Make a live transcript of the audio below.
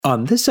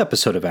On this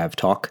episode of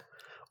AvTalk,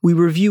 we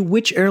review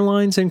which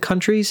airlines and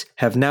countries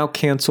have now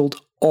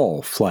canceled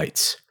all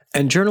flights.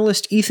 And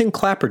journalist Ethan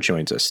Clapper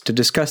joins us to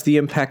discuss the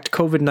impact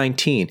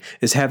COVID-19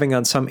 is having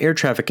on some air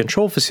traffic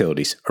control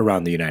facilities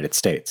around the United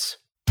States.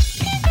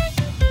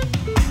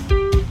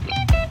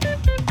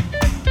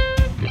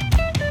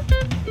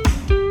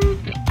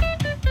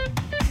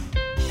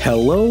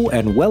 Hello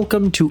and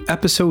welcome to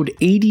episode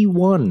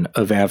 81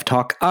 of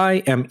AvTalk.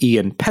 I am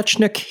Ian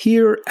Petchnick,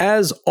 here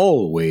as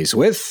always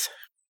with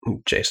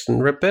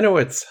Jason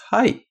Rabinowitz.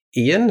 Hi,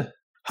 Ian.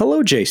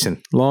 Hello,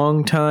 Jason.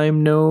 Long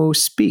time no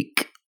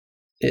speak.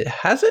 It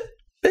hasn't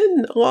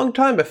been a long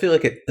time. I feel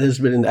like it has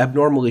been an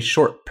abnormally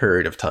short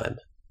period of time.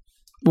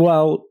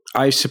 Well,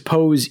 I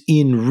suppose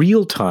in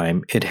real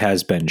time it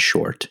has been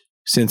short,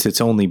 since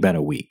it's only been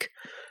a week.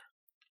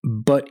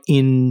 But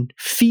in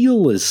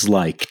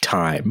feel-as-like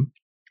time,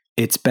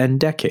 it's been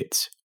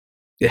decades.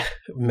 Yeah,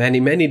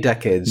 many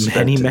decades.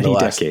 Many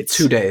decades.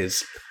 2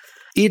 days.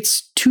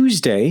 It's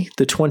Tuesday,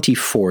 the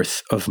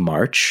 24th of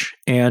March,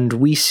 and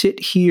we sit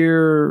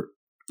here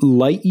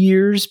light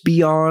years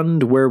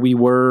beyond where we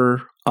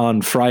were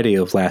on Friday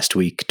of last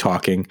week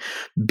talking,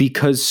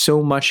 because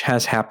so much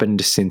has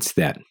happened since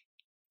then.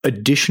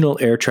 Additional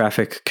air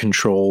traffic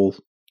control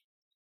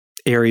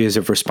areas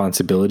of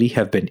responsibility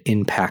have been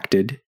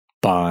impacted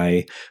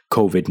by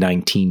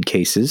COVID-19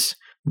 cases.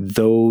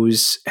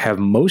 Those have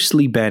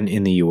mostly been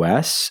in the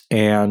U.S.,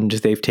 and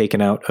they've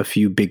taken out a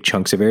few big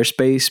chunks of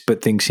airspace,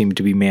 but things seem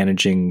to be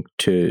managing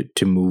to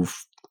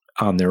move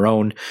on their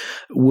own.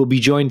 We'll be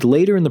joined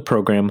later in the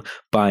program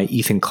by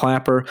Ethan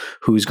Clapper,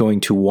 who's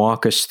going to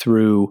walk us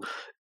through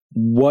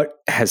what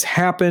has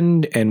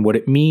happened and what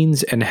it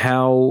means and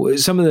how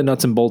some of the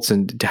nuts and bolts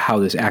into how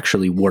this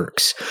actually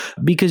works.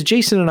 Because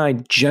Jason and I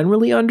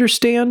generally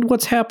understand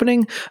what's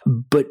happening,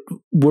 but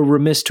we're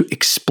remiss to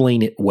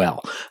explain it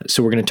well.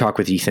 So we're going to talk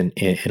with Ethan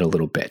in a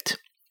little bit.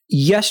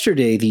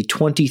 Yesterday, the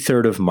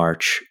 23rd of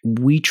March,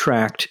 we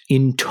tracked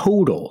in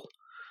total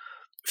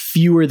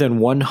fewer than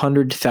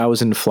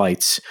 100,000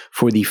 flights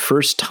for the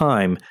first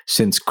time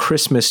since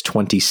Christmas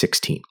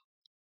 2016.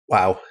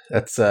 Wow,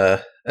 that's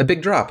a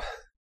big drop.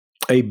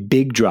 A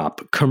big drop.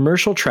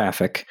 Commercial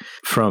traffic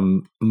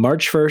from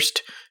March 1st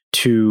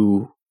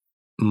to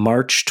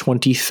March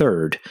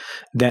 23rd,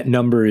 that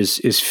number is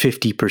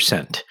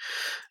 50%.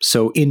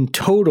 So in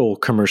total,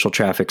 commercial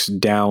traffic's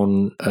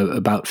down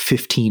about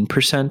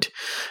 15%,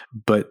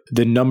 but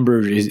the number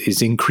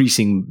is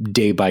increasing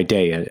day by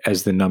day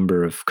as the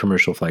number of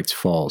commercial flights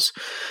falls.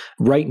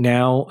 Right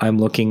now, I'm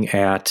looking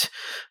at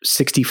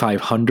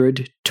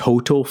 6,500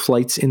 total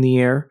flights in the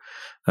air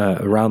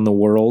around the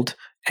world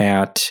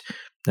at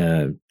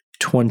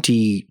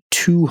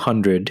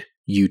 2200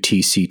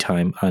 UTC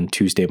time on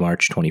Tuesday,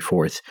 March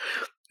 24th.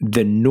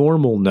 The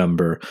normal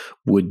number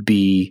would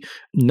be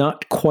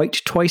not quite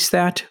twice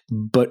that,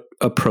 but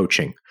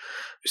approaching.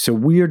 So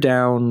we are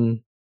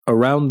down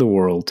around the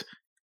world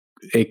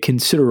a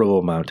considerable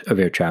amount of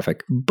air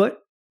traffic, but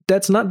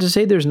that's not to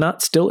say there's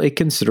not still a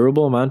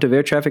considerable amount of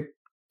air traffic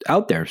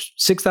out there.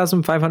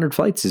 6,500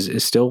 flights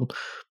is still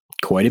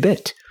quite a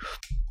bit.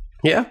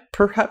 Yeah,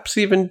 perhaps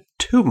even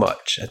too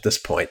much at this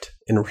point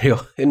in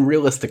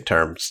realistic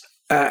terms.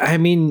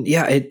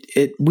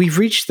 We've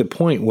reached the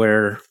point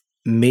where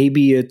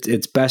maybe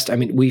it's best. I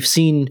mean, we've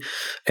seen,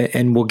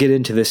 and we'll get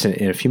into this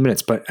in a few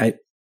minutes, but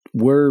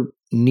we're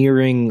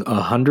nearing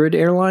 100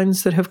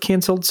 airlines that have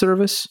canceled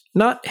service.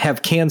 Not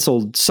have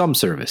canceled some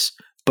service,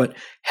 but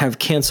have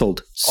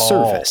canceled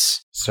service.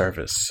 All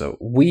service. So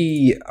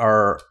we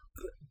are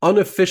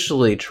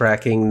unofficially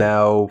tracking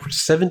now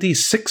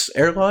 76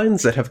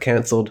 airlines that have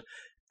canceled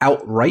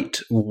outright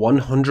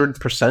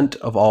 100%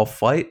 of all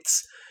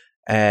flights,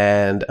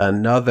 and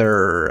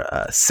another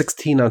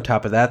 16 on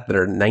top of that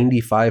are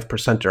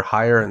 95% or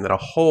higher, and then a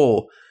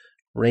whole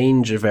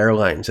range of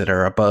airlines that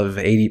are above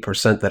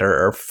 80% that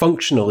are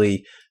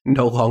functionally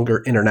no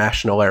longer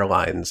international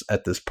airlines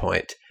at this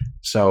point.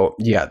 So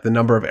yeah, the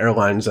number of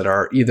airlines that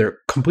are either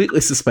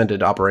completely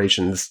suspended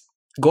operations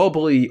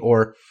globally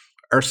or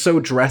are so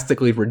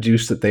drastically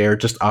reduced that they are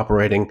just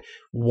operating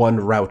one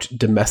route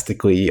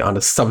domestically on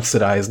a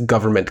subsidized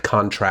government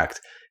contract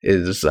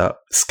is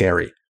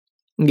scary.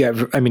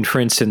 Yeah, I mean,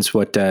 for instance,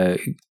 what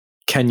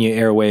Kenya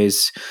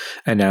Airways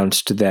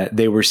announced that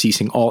they were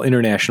ceasing all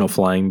international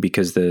flying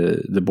because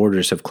the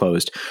borders have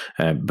closed,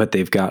 but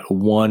they've got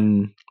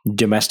one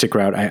domestic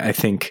route, I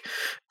think,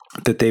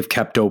 that they've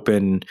kept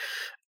open.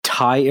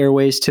 Thai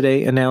Airways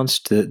today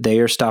announced that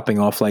they are stopping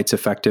all flights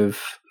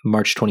effective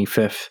March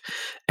 25th,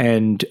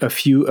 and a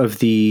few of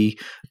the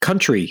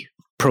country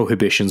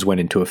prohibitions went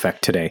into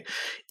effect today.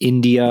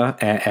 India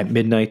at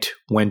midnight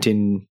went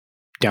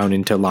down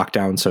into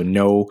lockdown. So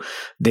no,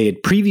 they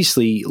had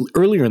previously,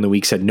 earlier in the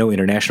week, said no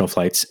international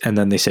flights, and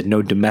then they said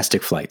no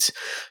domestic flights.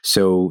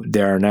 So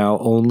there are now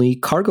only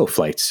cargo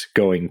flights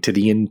going to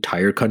the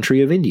entire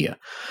country of India.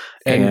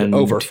 And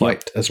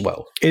overflight as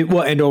well.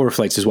 And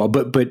overflights as well.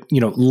 But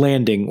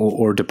landing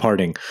or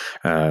departing,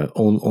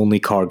 only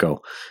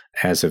cargo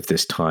as of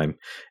this time.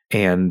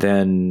 And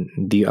then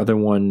the other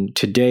one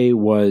today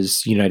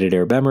was United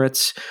Arab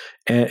Emirates.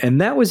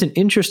 And that was an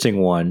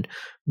interesting one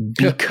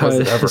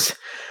because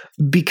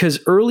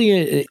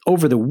early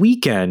over the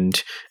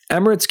weekend,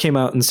 Emirates came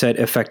out and said,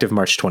 effective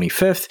March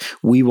 25th,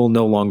 we will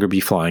no longer be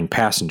flying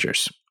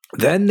passengers.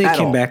 Then they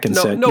came back and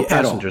said, no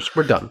passengers.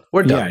 We're done.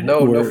 We're done. Yeah,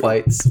 no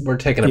flights. We're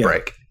taking a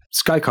break.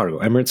 Sky Cargo,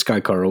 Emirates Sky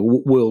Cargo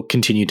will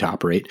continue to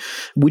operate,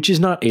 which is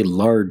not a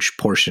large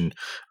portion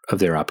of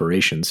their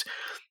operations.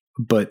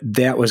 But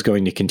that was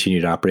going to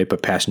continue to operate,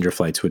 but passenger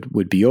flights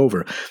would be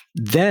over.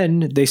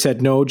 Then they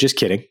said, no, just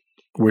kidding.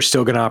 We're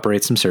still going to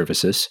operate some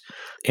services.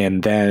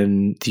 And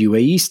then the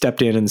UAE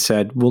stepped in and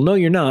said, well, no,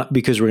 you're not,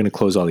 because we're going to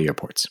close all the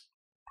airports.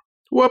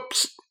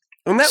 Whoops.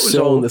 And that was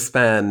all in the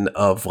span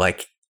of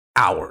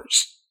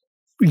hours.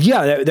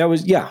 Yeah, that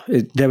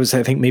was,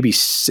 I think, maybe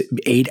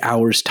 8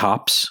 hours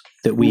tops.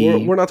 That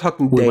we're not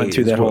talking days. We went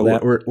through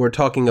that we're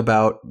talking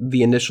about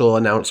the initial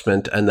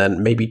announcement and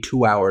then maybe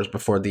 2 hours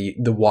before the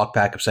walk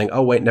back of saying,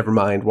 oh, wait, never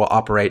mind. We'll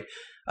operate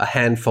a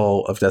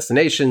handful of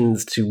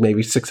destinations to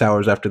maybe 6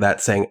 hours after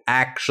that saying,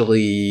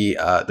 actually,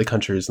 the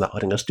country is not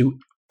letting us do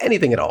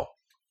anything at all.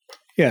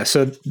 Yeah,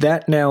 so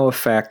that now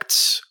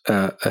affects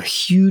a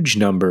huge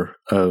number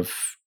of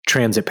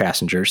transit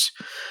passengers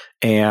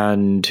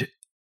and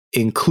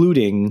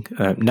including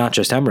not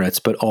just Emirates,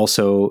 but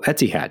also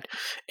Etihad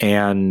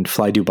and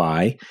Fly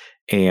Dubai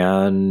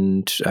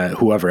and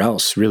whoever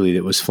else really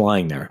that was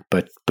flying there.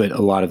 But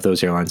a lot of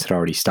those airlines had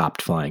already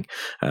stopped flying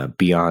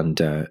beyond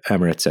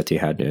Emirates,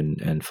 Etihad,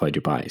 and Fly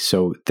Dubai.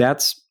 So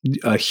that's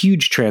a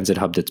huge transit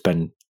hub that's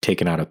been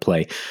taken out of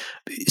play.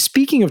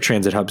 Speaking of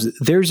transit hubs,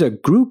 there's a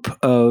group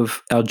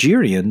of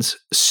Algerians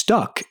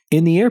stuck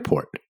in the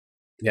airport.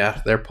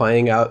 Yeah, they're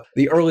playing out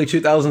the early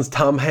 2000s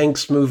Tom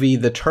Hanks movie,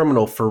 The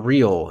Terminal, for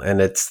real.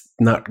 And it's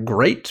not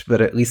great,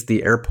 but at least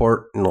the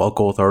airport and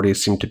local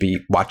authorities seem to be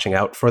watching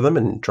out for them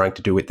and trying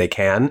to do what they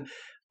can.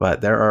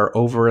 But there are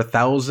over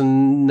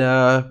 1,000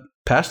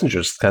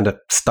 passengers kind of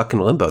stuck in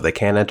limbo. They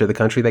can't enter the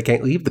country. They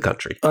can't leave the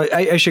country.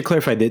 I should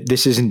clarify that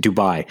this isn't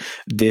Dubai.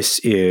 This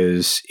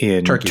is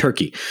in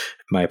Turkey.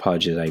 My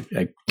apologies.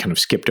 I kind of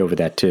skipped over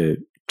that to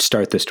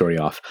start the story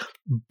off.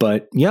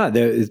 But yeah,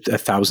 there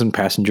 1,000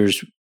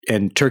 passengers.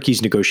 And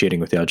Turkey's negotiating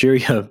with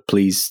Algeria.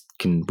 Please,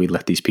 can we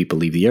let these people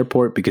leave the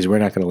airport? Because we're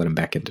not going to let them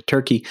back into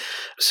Turkey.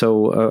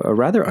 So a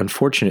rather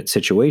unfortunate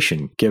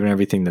situation, given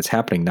everything that's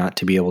happening, not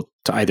to be able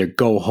to either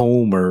go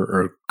home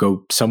or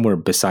go somewhere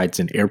besides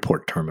an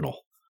airport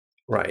terminal.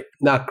 Right.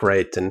 Not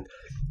great. And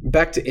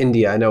back to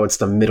India, I know it's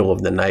the middle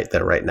of the night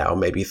there right now,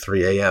 maybe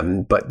 3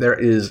 a.m., but there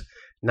is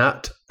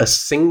not a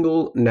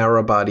single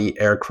narrow-body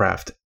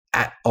aircraft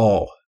at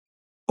all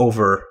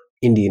over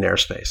Indian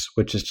airspace,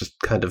 which is just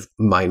kind of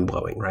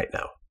mind-blowing right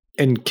now.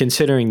 And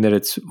considering that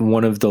it's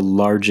one of the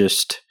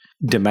largest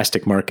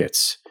domestic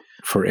markets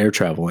for air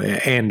travel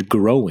and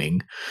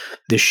growing,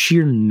 the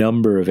sheer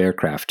number of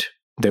aircraft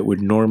that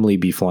would normally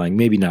be flying,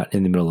 maybe not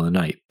in the middle of the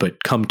night,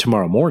 but come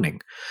tomorrow morning,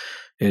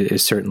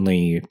 is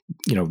certainly,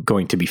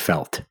 going to be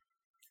felt.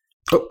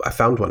 Oh, I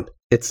found one.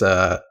 It's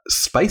a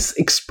Spice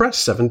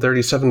Express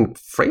 737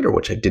 freighter,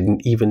 which I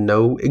didn't even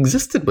know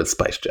existed with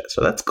SpiceJet.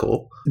 So that's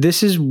cool.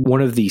 This is one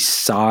of the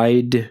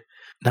side,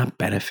 not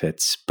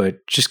benefits, but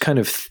just kind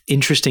of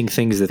interesting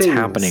things that's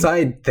happening.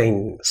 Side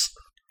things.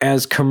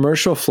 As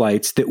commercial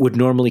flights that would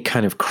normally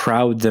kind of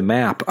crowd the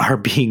map are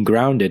being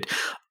grounded,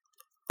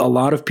 a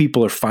lot of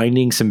people are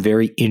finding some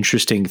very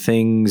interesting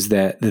things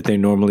that they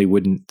normally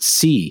wouldn't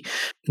see.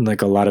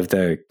 Like a lot of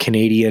the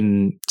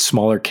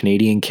smaller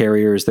Canadian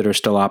carriers that are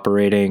still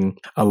operating,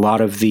 a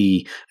lot of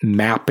the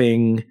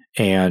mapping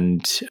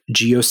and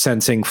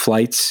geosensing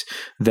flights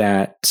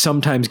that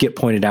sometimes get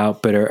pointed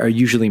out, but are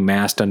usually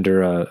masked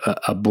under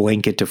a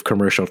blanket of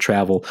commercial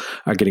travel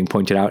are getting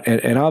pointed out.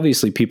 And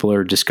obviously people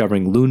are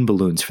discovering loon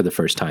balloons for the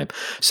first time.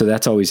 So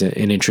that's always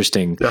an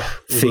interesting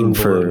thing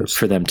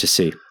for them to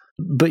see.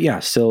 But yeah,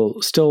 still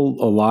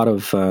a lot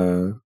of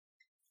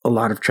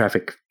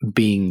traffic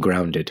being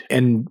grounded,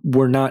 and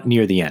we're not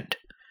near the end.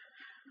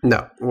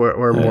 No,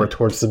 we're more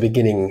towards the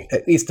beginning,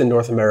 at least in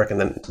North America,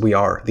 than we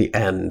are the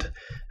end.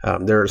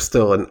 There's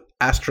still an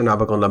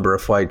astronomical number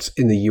of flights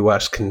in the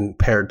U.S.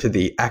 compared to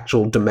the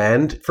actual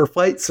demand for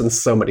flights, and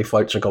so many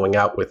flights are going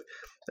out with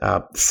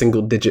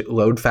single-digit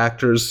load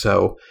factors,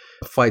 so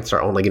flights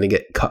are only going to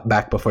get cut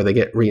back before they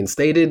get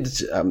reinstated.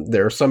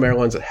 There are some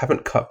airlines that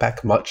haven't cut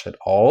back much at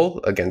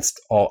all against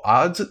all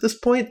odds at this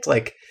point.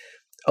 Like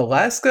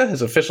Alaska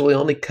has officially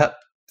only cut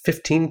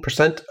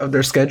 15% of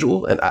their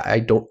schedule, and I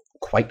don't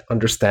quite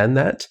understand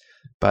that,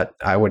 but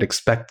I would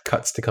expect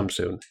cuts to come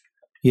soon.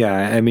 Yeah,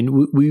 I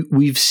mean,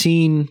 we've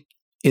seen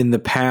in the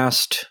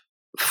past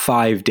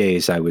 5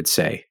 days, I would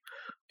say,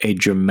 a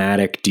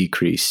dramatic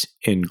decrease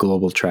in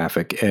global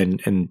traffic,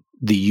 and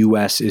the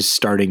U.S. is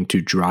starting to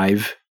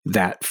drive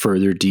that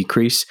further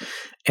decrease.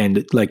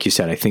 And like you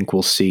said, I think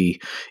we'll see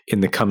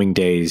in the coming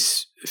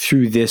days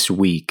through this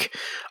week,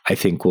 I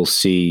think we'll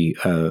see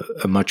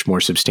a much more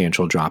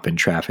substantial drop in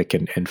traffic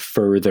and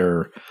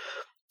further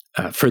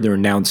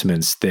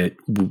announcements that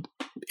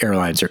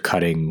airlines are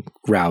cutting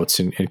routes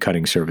and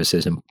cutting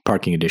services and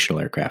parking additional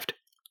aircraft.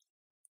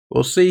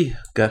 We'll see.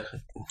 Got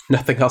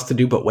nothing else to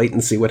do but wait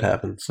and see what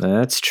happens.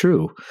 That's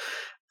true.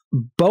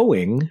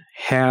 Boeing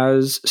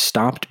has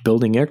stopped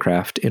building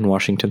aircraft in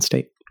Washington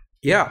state.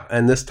 Yeah,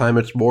 and this time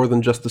it's more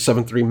than just the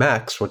 73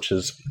 MAX, which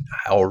has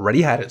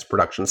already had its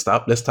production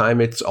stop. This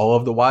time it's all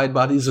of the wide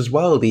bodies as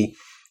well, the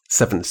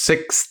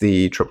 76,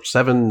 the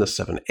 777, the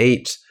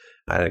 78,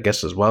 I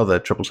guess as well the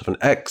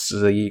 777X.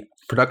 The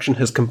production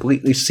has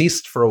completely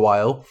ceased for a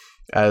while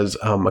as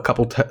a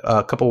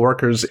couple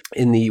workers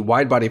in the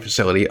wide-body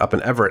facility up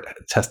in Everett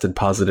tested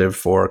positive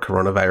for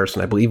coronavirus,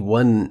 and I believe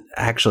one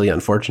actually,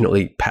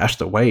 unfortunately, passed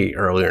away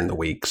earlier in the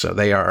week. So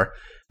they are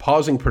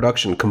pausing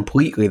production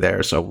completely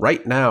there. So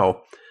right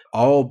now,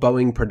 all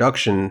Boeing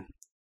production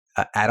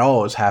at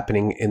all is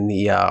happening in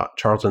the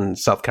Charleston,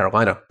 South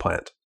Carolina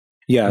plant.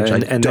 Yeah,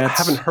 and I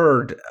haven't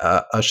heard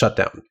a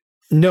shutdown.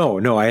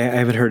 No, I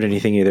haven't heard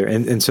anything either.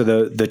 And so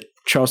the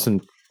Charleston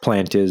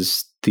plant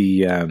is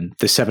the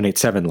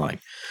 787 line.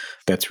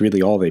 That's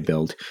really all they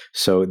build.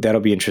 So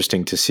that'll be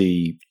interesting to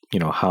see,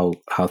 how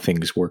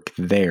things work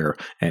there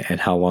and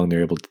how long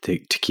they're able to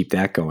keep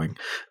that going.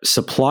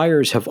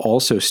 Suppliers have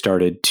also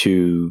started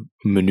to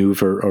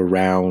maneuver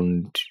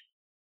around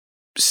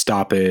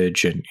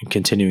stoppage and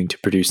continuing to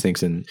produce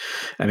things. And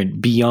I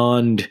mean,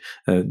 beyond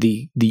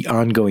the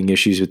ongoing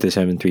issues with the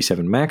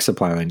 737 MAX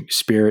supply line,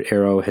 Spirit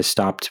Aero has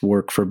stopped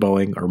work for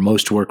Boeing, or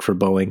most work for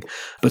Boeing,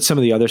 but some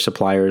of the other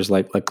suppliers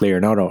like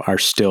Leonardo are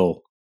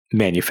still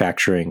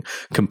manufacturing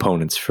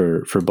components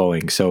for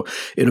Boeing. So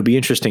it'll be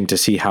interesting to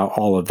see how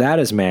all of that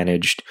is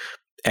managed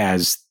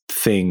as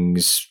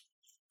things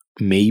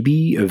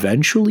maybe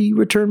eventually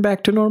return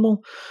back to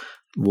normal.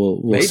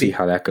 We'll see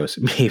how that goes.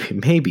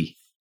 Maybe.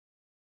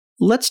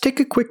 Let's take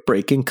a quick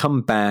break and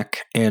come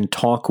back and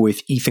talk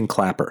with Ethan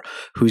Clapper,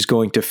 who's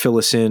going to fill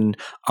us in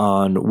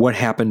on what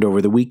happened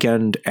over the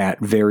weekend at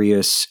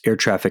various air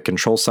traffic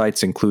control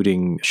sites,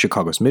 including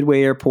Chicago's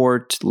Midway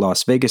Airport,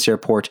 Las Vegas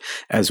Airport,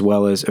 as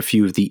well as a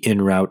few of the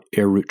en-route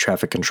air route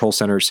traffic control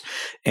centers.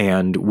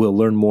 And we'll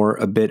learn more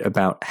a bit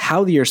about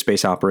how the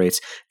airspace operates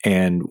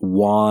and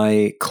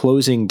why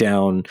closing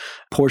down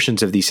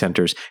portions of these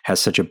centers has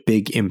such a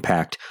big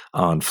impact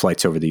on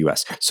flights over the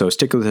U.S. So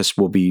stick with us.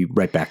 We'll be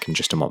right back in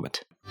just a moment.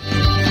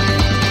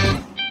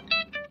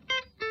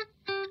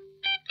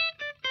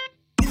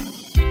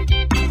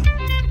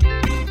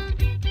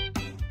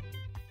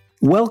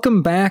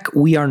 Welcome back.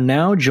 We are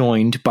now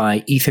joined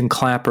by Ethan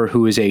Clapper,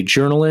 who is a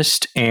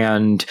journalist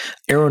and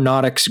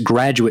aeronautics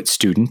graduate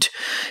student.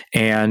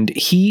 And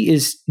he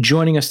is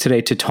joining us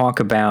today to talk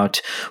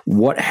about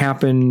what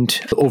happened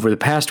over the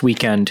past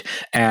weekend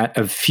at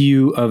a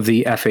few of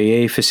the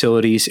FAA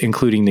facilities,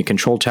 including the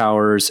control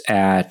towers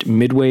at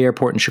Midway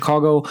Airport in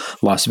Chicago,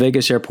 Las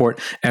Vegas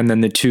Airport, and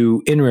then the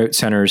two en route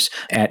centers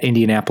at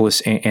Indianapolis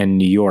and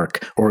New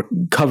York, or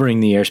covering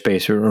the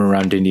airspace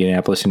around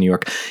Indianapolis and New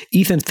York.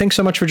 Ethan, thanks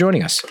so much for joining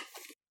us.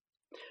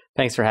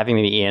 Thanks for having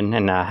me, Ian,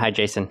 and hi,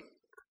 Jason.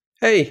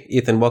 Hey,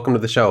 Ethan, welcome to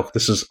the show.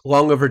 This is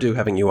long overdue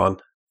having you on.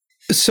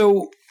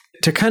 So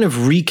to kind of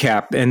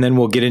recap, and then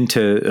we'll get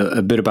into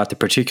a bit about the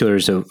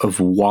particulars of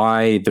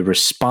why the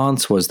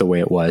response was the way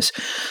it was.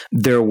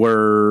 There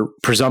were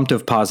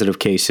presumptive positive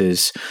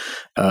cases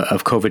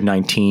of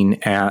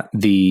COVID-19 at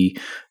the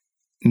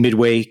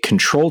Midway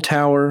Control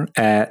Tower,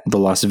 at the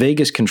Las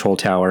Vegas Control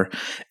Tower,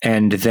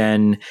 and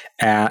then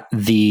at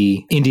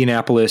the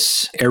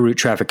Indianapolis Air Route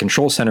Traffic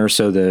Control Center,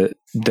 so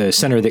the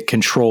center that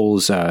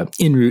controls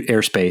en route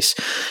airspace,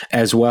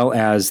 as well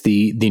as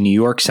the New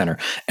York Center.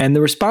 And the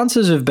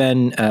responses have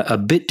been a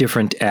bit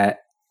different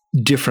at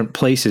different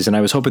places, and I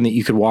was hoping that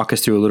you could walk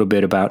us through a little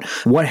bit about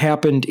what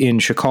happened in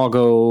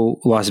Chicago,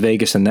 Las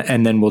Vegas, and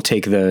then we'll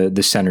take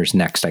the centers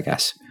next, I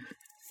guess.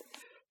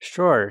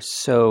 Sure.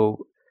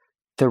 So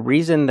the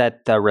reason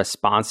that the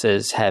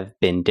responses have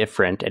been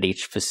different at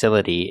each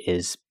facility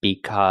is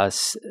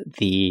because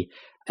the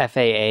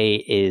FAA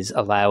is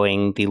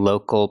allowing the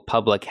local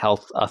public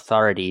health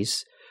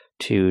authorities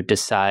to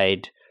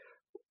decide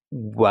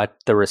what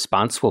the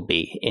response will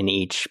be in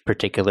each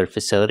particular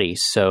facility.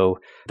 So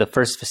the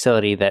first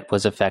facility that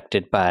was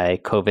affected by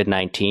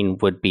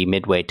COVID-19 would be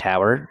Midway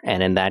Tower.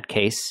 And in that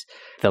case,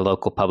 the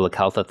local public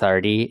health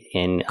authority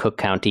in Cook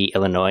County,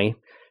 Illinois,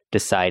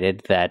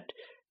 decided that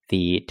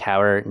the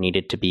tower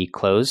needed to be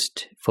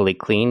closed, fully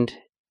cleaned,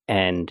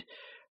 and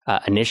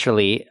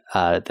initially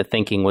the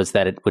thinking was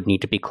that it would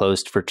need to be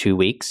closed for 2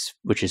 weeks,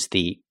 which is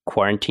the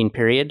quarantine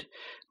period.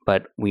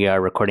 But we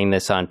are recording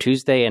this on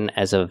Tuesday, and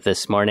as of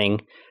this morning,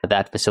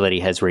 that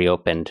facility has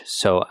reopened.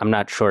 So I'm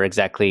not sure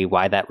exactly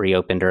why that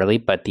reopened early,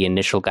 but the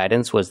initial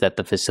guidance was that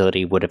the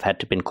facility would have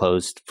had to been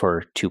closed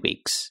for 2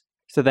 weeks.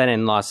 So then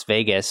in Las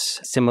Vegas,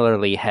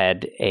 similarly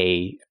had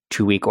a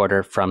 2-week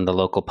order from the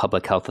local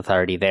public health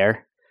authority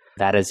there.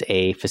 That is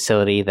a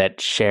facility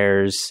that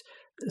shares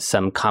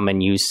some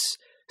common use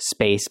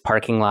space,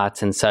 parking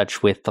lots and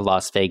such with the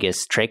Las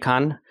Vegas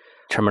TRACON.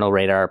 terminal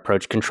radar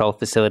approach control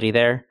facility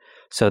there.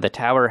 So the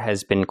tower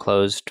has been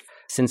closed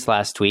since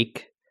last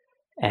week,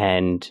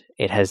 and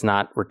it has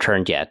not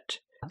returned yet.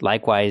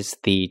 Likewise,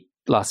 the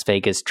Las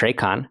Vegas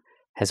TRACON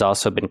has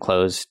also been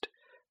closed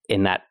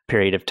in that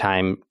period of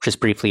time, just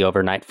briefly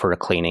overnight for a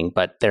cleaning,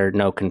 but there are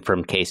no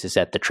confirmed cases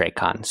at the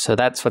TRACON. So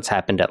that's what's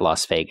happened at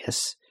Las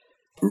Vegas.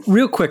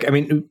 Real quick, I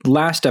mean,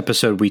 last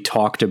episode we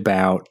talked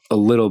about a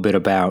little bit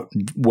about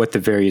what the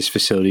various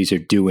facilities are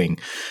doing.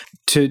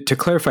 To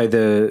clarify,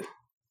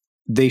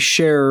 they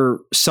share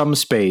some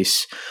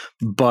space,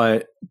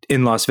 but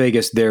in Las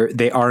Vegas,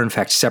 they are in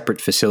fact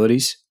separate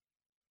facilities.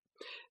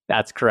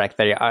 That's correct.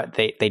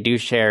 They do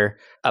share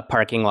a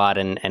parking lot,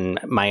 and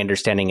my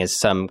understanding is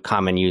some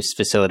common use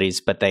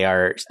facilities, but they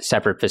are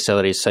separate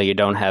facilities. So you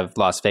don't have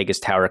Las Vegas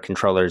tower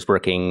controllers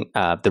working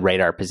the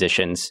radar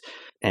positions.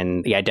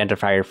 And the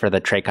identifier for the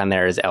TRACON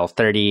there is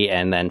L30,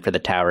 and then for the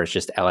tower is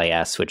just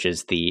LAS, which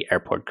is the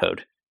airport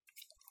code.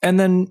 And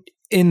then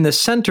in the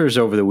centers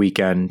over the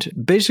weekend,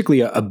 basically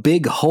a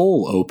big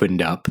hole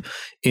opened up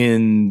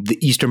in the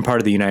eastern part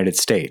of the United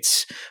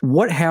States.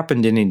 What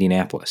happened in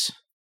Indianapolis?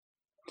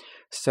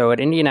 So at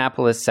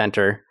Indianapolis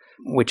Center,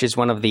 which is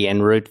one of the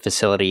en route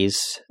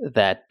facilities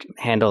that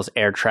handles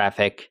air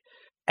traffic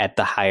at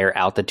the higher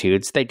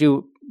altitudes, they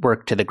do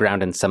work to the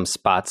ground in some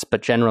spots,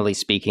 but generally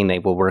speaking, they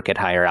will work at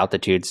higher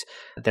altitudes.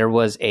 There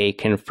was a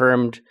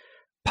confirmed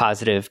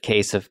positive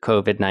case of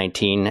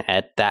COVID-19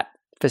 at that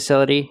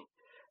facility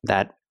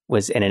that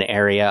was in an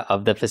area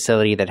of the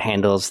facility that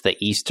handles the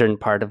eastern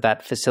part of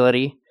that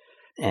facility.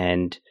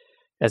 And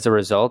as a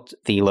result,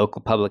 the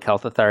local public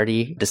health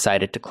authority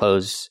decided to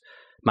close,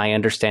 my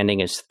understanding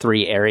is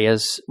 3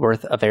 areas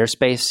worth of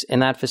airspace in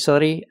that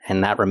facility,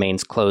 and that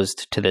remains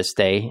closed to this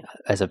day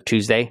as of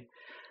Tuesday.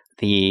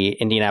 The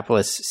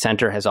Indianapolis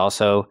Center has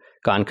also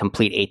gone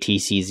complete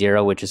ATC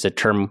 0, which is a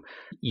term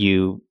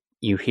you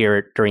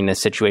hear during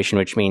this situation,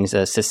 which means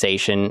a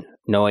cessation,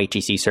 no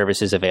ATC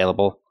services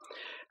available.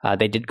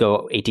 They did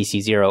go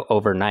ATC 0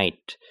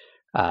 overnight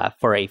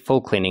for a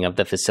full cleaning of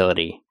the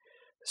facility.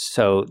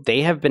 So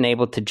they have been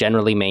able to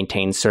generally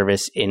maintain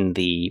service in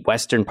the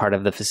western part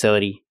of the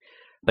facility,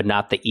 but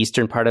not the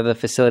eastern part of the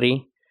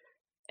facility.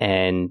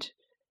 And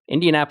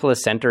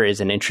Indianapolis Center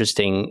is an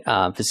interesting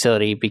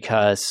facility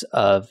because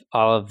of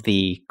all of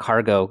the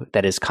cargo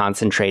that is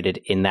concentrated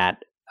in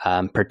that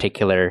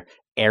particular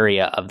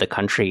area of the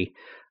country.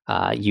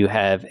 You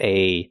have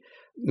a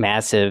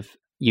massive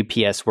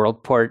UPS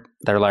Worldport.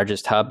 Their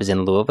largest hub is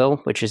in Louisville,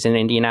 which is in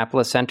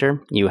Indianapolis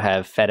Center. You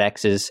have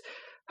FedEx's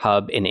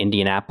hub in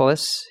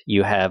Indianapolis.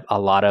 You have a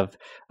lot of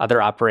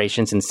other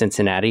operations in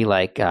Cincinnati,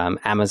 like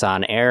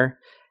Amazon Air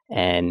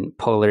and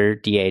Polar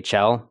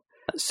DHL.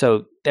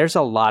 So there's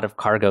a lot of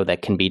cargo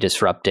that can be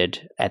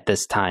disrupted at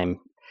this time.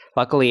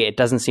 Luckily, it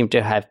doesn't seem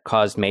to have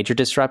caused major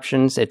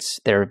disruptions.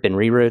 There have been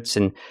reroutes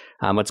and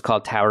what's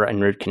called tower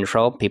en route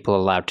control, people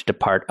allowed to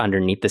depart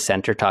underneath the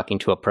center talking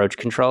to approach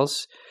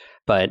controls.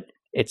 But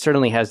it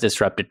certainly has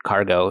disrupted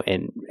cargo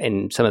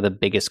in some of the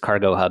biggest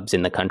cargo hubs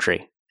in the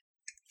country.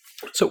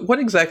 So what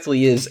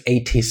exactly is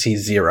ATC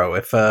 0?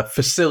 If a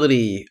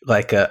facility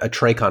like a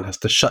TRACON has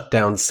to shut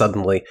down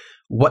suddenly,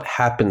 what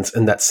happens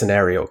in that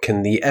scenario?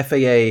 Can the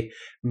FAA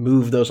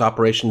move those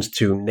operations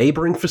to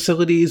neighboring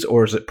facilities,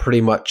 or is it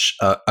pretty much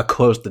a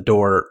close the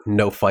door,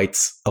 no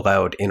fights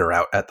allowed in or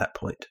out at that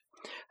point?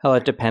 Well,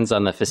 it depends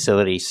on the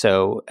facility.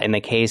 So in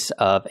the case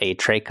of a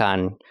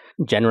TRACON,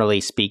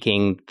 generally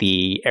speaking,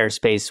 the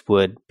airspace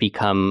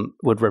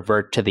would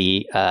revert to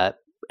the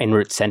en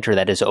route center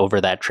that is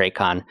over that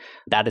TRACON.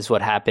 That is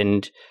what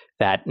happened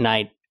that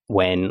night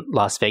when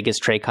Las Vegas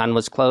TRACON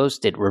was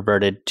closed. It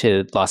reverted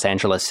to Los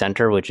Angeles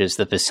Center, which is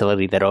the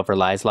facility that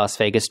overlies Las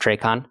Vegas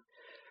TRACON.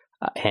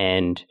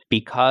 And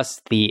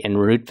because the en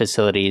route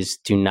facilities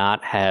do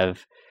not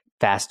have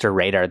faster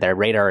radar, their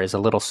radar is a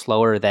little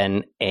slower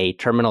than a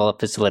terminal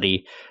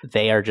facility,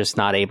 they are just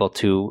not able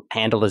to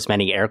handle as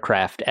many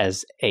aircraft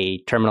as a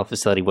terminal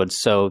facility would,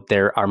 so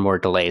there are more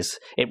delays.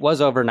 It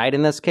was overnight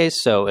in this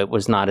case, so it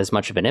was not as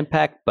much of an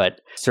impact,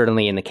 but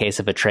certainly in the case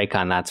of a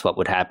TRACON, that's what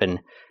would happen.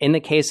 In the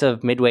case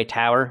of Midway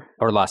Tower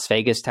or Las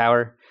Vegas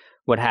Tower,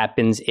 what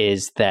happens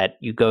is that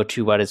you go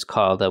to what is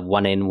called a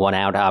one-in,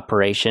 one-out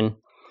operation.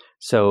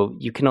 So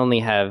you can only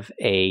have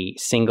a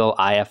single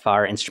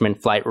IFR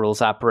instrument flight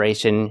rules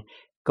operation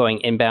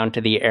going inbound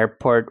to the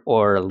airport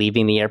or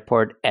leaving the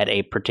airport at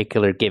a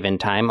particular given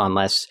time,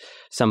 unless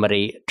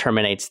somebody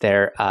terminates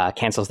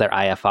cancels their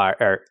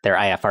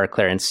IFR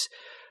clearance.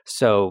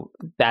 So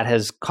that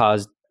has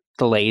caused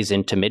delays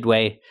into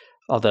Midway,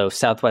 although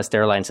Southwest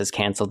Airlines has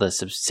canceled a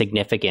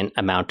significant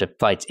amount of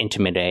flights into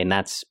Midway, and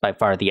that's by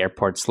far the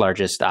airport's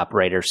largest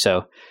operator.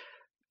 So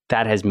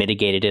that has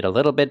mitigated it a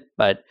little bit,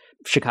 but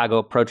Chicago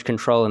Approach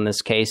Control, in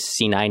this case,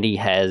 C90,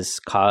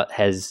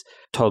 has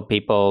told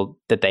people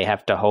that they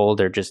have to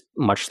hold or just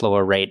much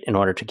slower rate in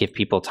order to give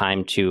people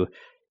time to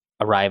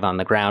arrive on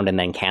the ground and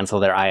then cancel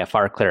their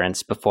IFR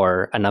clearance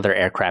before another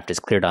aircraft is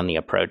cleared on the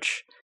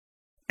approach.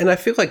 And I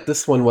feel like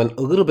this one went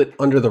a little bit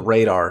under the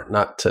radar,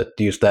 not to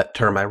use that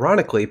term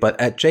ironically, but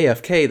at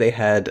JFK, they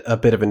had a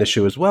bit of an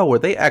issue as well, where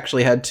they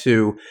actually had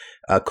to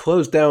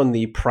close down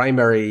the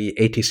primary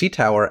ATC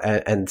tower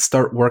and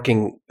start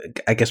working,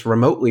 I guess,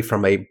 remotely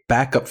from a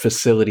backup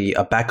facility,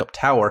 a backup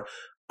tower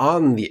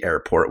on the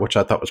airport, which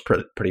I thought was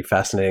pretty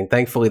fascinating.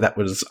 Thankfully, that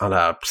was on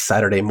a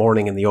Saturday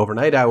morning in the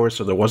overnight hours,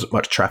 so there wasn't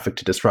much traffic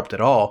to disrupt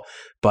at all.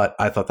 But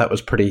I thought that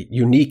was pretty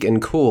unique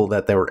and cool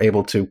that they were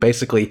able to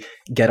basically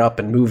get up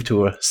and move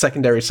to a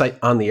secondary site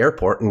on the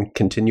airport and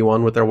continue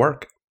on with their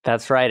work.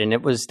 That's right. And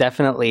it was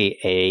definitely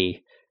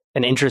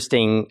an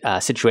interesting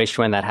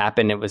situation when that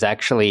happened. It was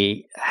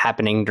actually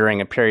happening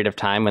during a period of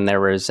time when there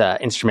was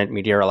instrument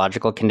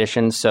meteorological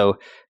conditions. So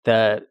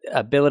the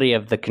ability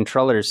of the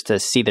controllers to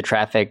see the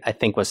traffic, I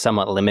think, was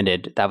somewhat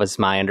limited. That was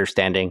my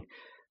understanding.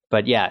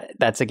 But yeah,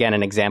 that's again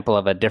an example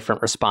of a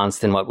different response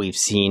than what we've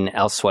seen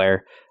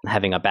elsewhere,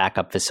 having a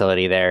backup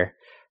facility there.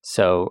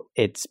 So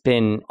it's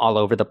been all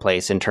over the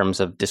place in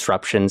terms of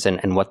disruptions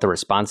and what the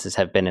responses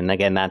have been. And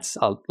again, that's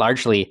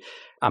largely,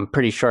 I'm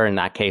pretty sure in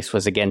that case,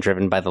 was again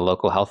driven by the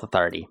local health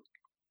authority.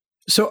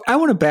 So I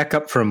want to back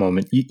up for a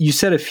moment. You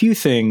said a few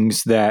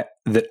things that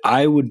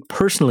I would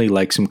personally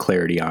like some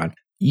clarity on.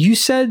 You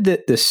said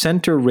that the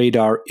center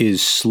radar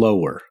is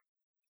slower.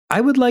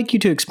 I would like you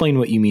to explain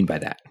what you mean by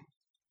that.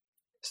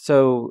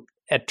 So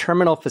a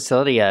terminal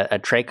facility, a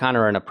TRACON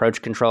or an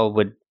approach control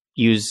would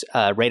use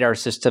a radar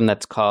system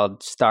that's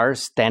called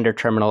STARS, Standard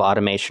Terminal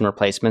Automation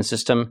Replacement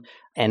System.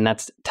 And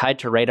that's tied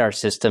to radar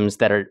systems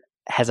that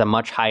has a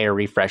much higher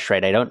refresh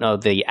rate. I don't know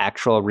the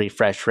actual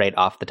refresh rate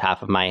off the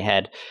top of my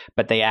head,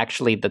 but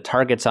the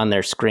targets on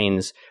their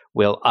screens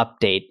will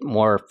update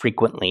more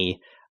frequently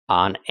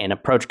on an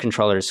approach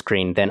controller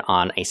screen than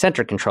on a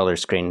center controller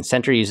screen.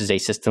 Center uses a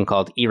system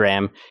called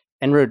ERAM,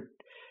 En route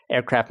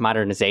aircraft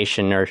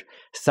modernization, or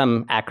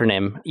some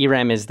acronym.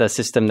 ERAM is the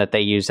system that they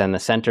use on the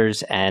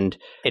centers, and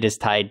it is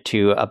tied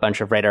to a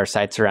bunch of radar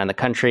sites around the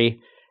country,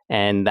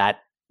 and that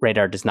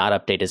radar does not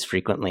update as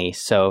frequently.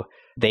 So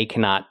they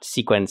cannot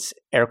sequence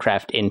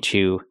aircraft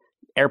into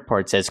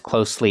airports as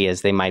closely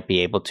as they might be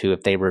able to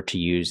if they were to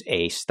use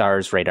a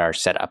STARS radar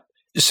setup.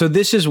 So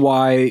this is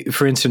why,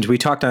 for instance, we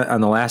talked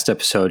on the last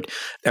episode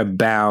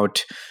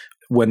about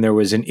when there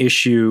was an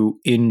issue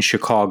in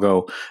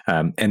Chicago,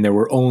 and there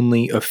were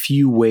only a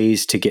few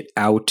ways to get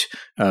out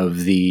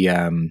of the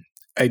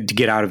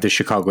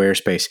Chicago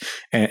airspace,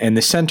 and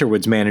the center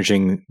was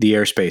managing the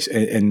airspace,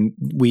 and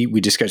we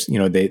discussed,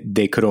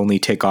 they could only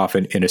take off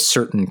in a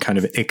certain kind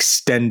of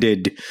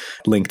extended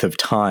length of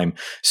time.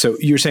 So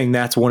you're saying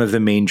that's one of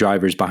the main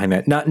drivers behind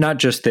that, not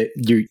just that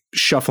you're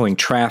shuffling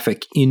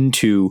traffic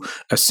into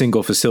a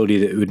single facility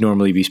that would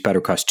normally be spread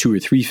across 2 or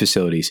 3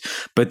 facilities,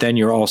 but then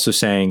you're also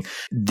saying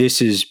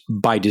this is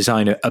by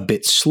design a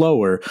bit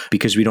slower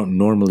because we don't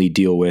normally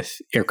deal with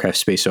aircraft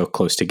space so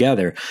close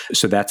together.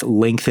 So that's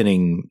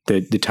lengthening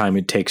the time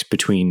it takes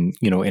between,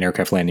 an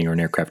aircraft landing or an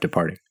aircraft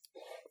departing.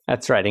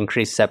 That's right.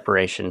 Increased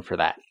separation for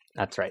that.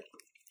 That's right.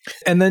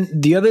 And then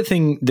the other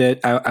thing that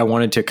I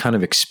wanted to kind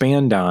of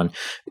expand on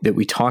that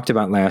we talked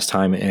about last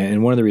time,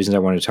 and one of the reasons I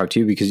wanted to talk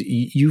to you, because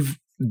you've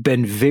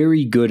been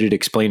very good at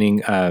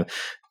explaining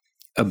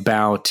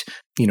about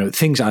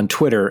things on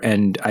Twitter,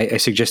 and I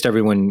suggest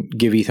everyone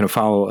give Ethan a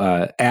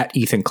follow at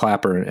Ethan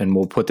Clapper, and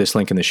we'll put this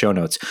link in the show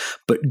notes.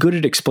 But good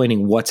at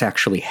explaining what's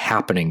actually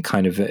happening,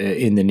 kind of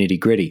in the nitty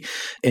gritty.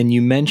 And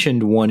you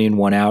mentioned 1 in,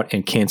 1 out,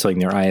 and canceling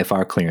their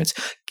IFR clearance.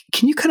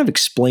 Can you kind of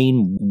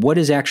explain what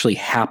is actually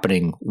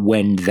happening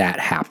when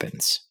that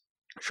happens?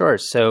 Sure.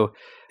 So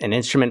an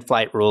instrument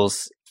flight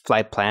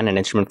plan and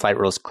instrument flight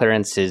rules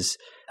clearance is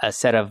a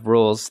set of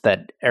rules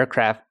that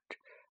aircraft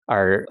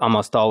are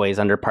almost always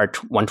under Part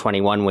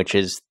 121, which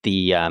is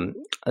the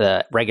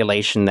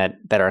regulation that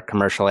our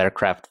commercial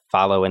aircraft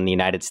follow in the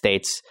United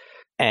States.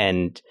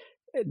 And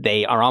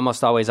they are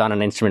almost always on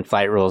an instrument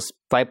flight rules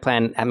flight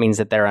plan. That means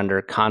that they're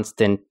under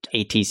constant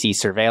ATC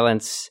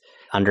surveillance,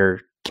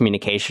 under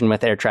communication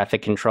with air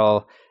traffic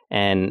control,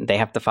 and they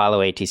have to follow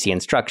ATC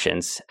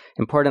instructions.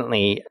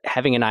 Importantly,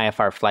 having an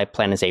IFR flight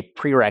plan is a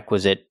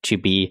prerequisite to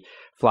be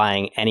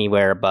flying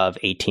anywhere above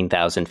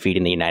 18,000 feet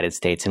in the United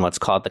States in what's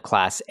called the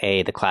Class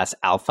A, the Class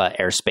Alpha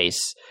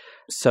airspace.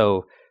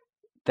 So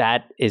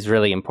that is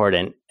really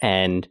important.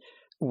 And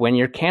when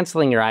you're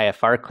canceling your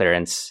IFR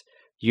clearance,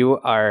 you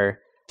are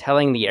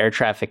telling the air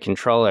traffic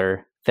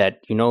controller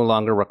that you no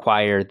longer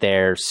require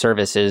their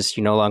services,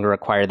 you no longer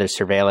require their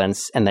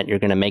surveillance, and that you're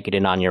going to make it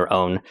in on your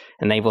own.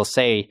 And they will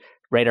say,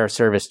 radar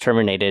service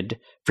terminated,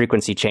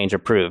 frequency change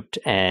approved,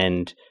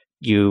 and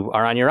you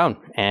are on your own,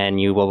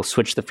 and you will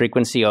switch the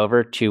frequency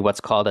over to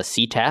what's called a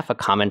CTAF, a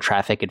Common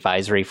Traffic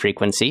Advisory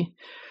Frequency.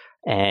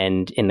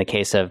 And in the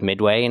case of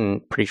Midway,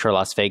 and pretty sure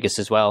Las Vegas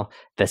as well,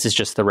 this is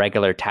just the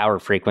regular tower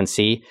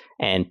frequency,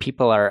 and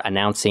people are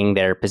announcing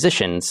their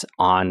positions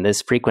on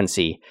this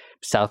frequency.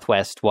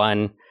 Southwest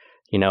 1,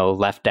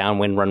 left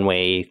downwind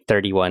runway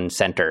 31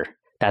 center,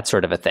 that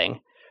sort of a thing.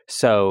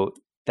 So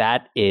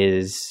that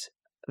is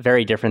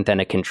very different than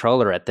a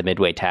controller at the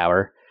Midway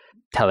Tower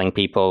telling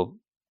people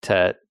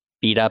to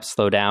speed up,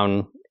 slow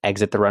down,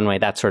 exit the runway,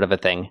 that sort of a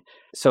thing.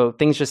 So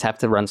things just have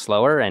to run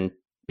slower and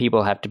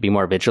people have to be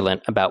more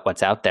vigilant about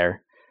what's out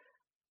there.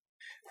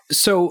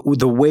 So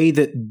the way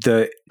that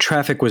the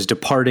traffic was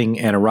departing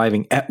and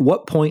arriving, at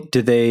what point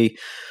do they,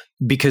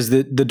 because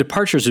the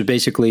departures are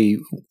basically,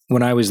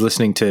 when I was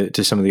listening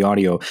to some of the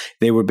audio,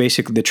 they were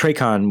basically, the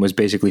TRACON was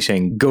basically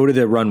saying, go to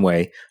the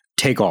runway,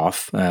 take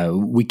off,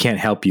 we can't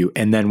help you.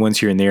 And then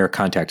once you're in the air,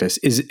 contact us.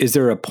 Is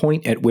there a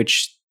point at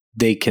which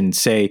they can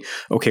say,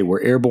 okay,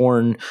 we're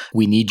airborne,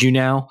 we need you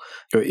now?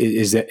 Or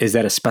is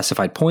that a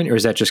specified point, or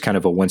is that just kind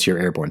of a once you're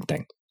airborne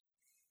thing?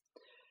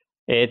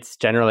 It's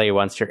generally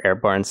once you're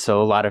airborne.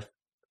 So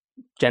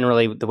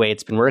generally the way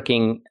it's been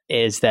working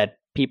is that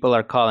people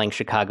are calling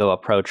Chicago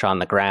approach on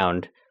the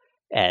ground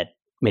at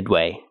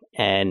Midway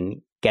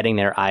and getting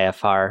their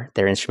IFR,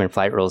 their instrument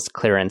flight rules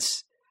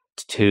clearance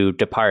to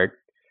depart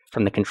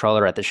from the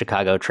controller at the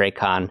Chicago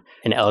TRACON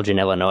in Elgin,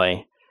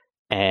 Illinois.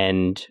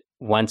 And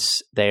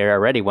once they are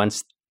ready,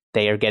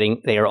 they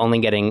are only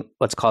getting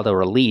what's called a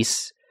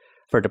release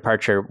for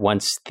departure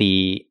once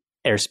the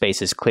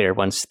airspace is clear,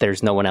 once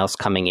there's no one else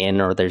coming in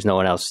or there's no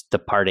one else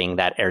departing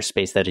that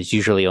airspace that is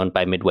usually owned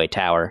by Midway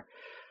Tower.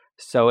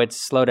 So it's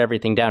slowed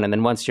everything down. And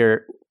then once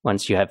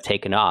you have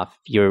taken off,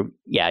 you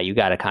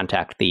got to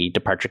contact the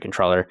departure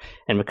controller.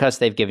 And because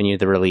they've given you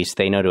the release,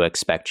 they know to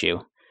expect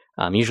you.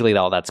 Usually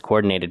all that's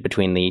coordinated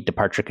between the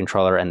departure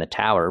controller and the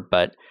tower,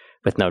 but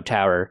with no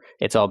tower,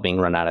 it's all being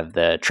run out of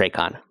the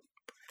TRACON.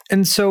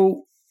 And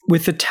so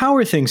with the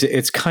tower things,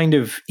 it's kind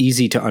of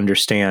easy to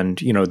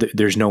understand,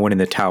 there's no one in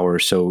the tower,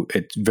 so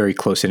it's very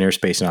close in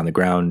airspace, and on the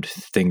ground,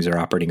 things are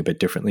operating a bit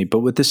differently.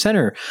 But with the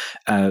center,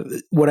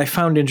 what I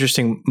found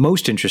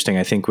most interesting,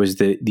 I think, was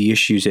the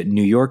issues at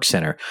New York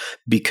Center,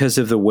 because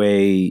of the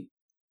way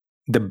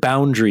the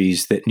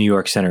boundaries that New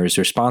York Center is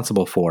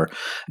responsible for.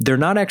 They're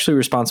not actually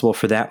responsible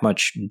for that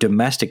much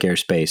domestic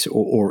airspace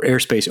or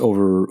airspace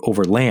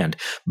over land,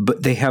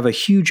 but they have a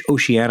huge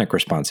oceanic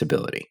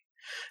responsibility.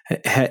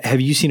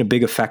 Have you seen a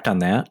big effect on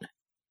that?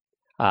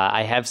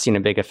 I have seen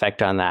a big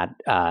effect on that.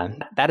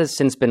 That has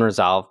since been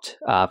resolved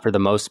for the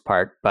most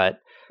part, but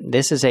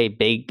this is a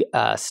big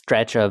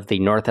stretch of the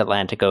North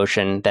Atlantic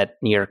Ocean that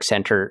New York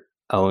Center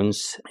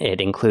owns.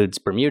 It includes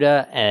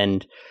Bermuda,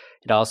 and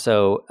it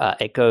also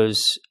it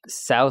goes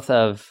south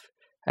of,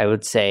 I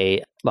would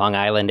say, Long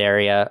Island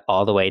area,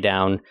 all the way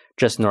down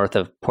just north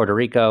of Puerto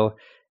Rico,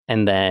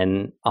 and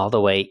then all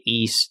the way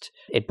east.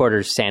 It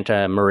borders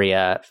Santa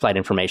Maria Flight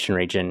Information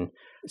Region.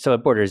 So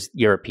it borders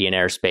European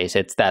airspace.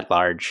 It's that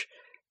large.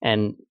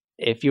 And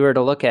if you were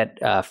to look at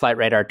Flight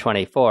Radar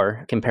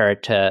 24, compare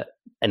it to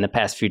in the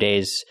past few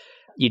days,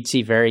 you'd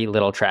see very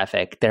little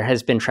traffic. There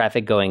has been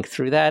traffic going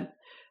through that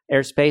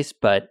airspace,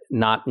 but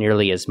not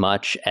nearly as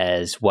much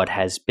as what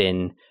has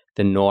been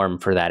the norm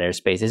for that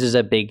airspace. This is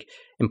a big,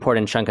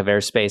 important chunk of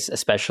airspace,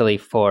 especially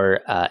for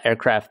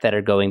aircraft that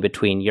are going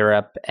between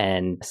Europe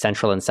and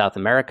Central and South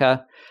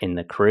America, in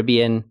the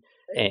Caribbean,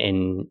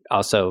 and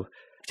also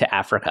to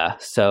Africa.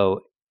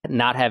 So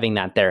not having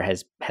that there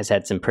has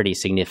had some pretty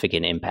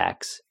significant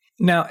impacts.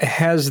 Now,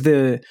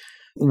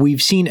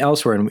 we've seen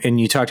elsewhere, and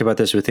you talked about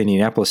this with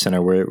Indianapolis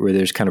Center, where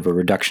there's kind of a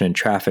reduction in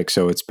traffic,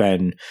 so it's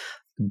been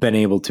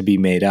able to be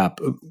made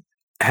up.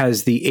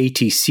 Has the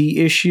ATC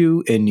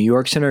issue in New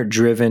York Center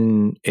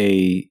driven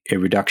a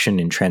reduction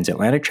in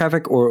transatlantic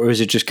traffic, or is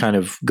it just kind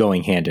of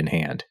going hand in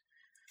hand?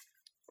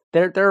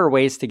 There are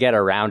ways to get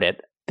around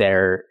it.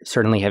 There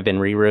certainly have been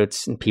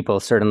reroutes, and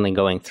people certainly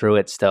going through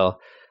it still.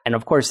 And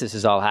of course, this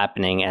is all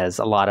happening as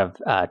a lot of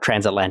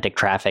transatlantic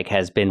traffic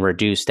has been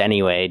reduced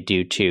anyway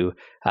due to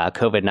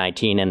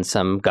COVID-19 and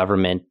some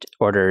government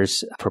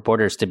orders for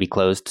borders to be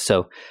closed.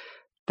 So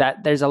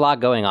that there's a lot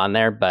going on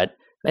there, but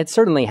it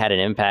certainly had an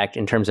impact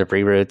in terms of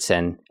reroutes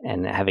and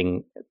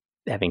having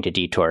to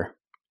detour.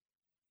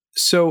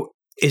 So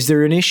is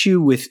there an issue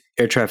with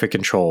air traffic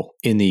control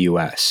in the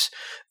U.S.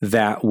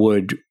 that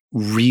would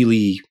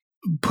really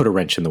put a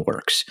wrench in the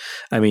works?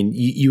 I mean,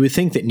 you would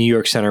think that New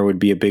York Center would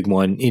be a big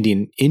one.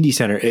 Indy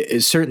Center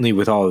is certainly,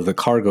 with all of the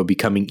cargo,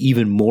 becoming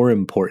even more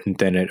important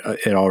than it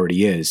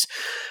already is.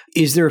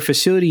 Is there a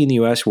facility in the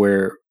U.S.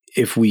 where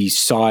if we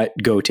saw it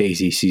go to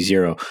ACC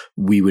 0,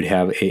 we would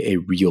have a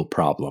real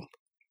problem?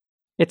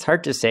 It's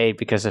hard to say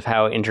because of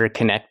how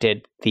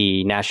interconnected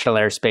the national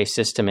airspace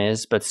system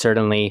is, but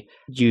certainly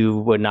you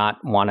would not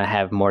want to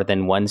have more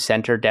than one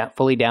center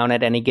fully down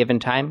at any given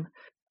time.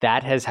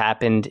 That has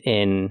happened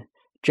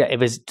it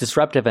was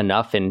disruptive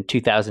enough in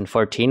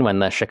 2014 when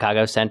the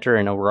Chicago Center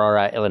in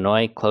Aurora,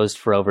 Illinois closed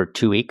for over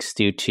 2 weeks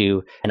due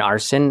to an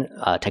arson.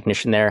 A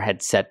technician there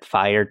had set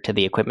fire to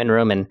the equipment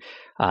room, and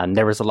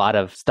there was a lot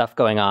of stuff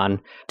going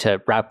on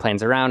to route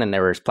planes around, and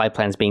there were flight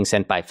plans being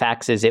sent by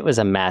faxes. It was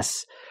a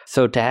mess.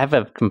 So to have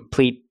a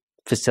complete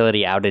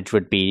facility outage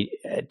would be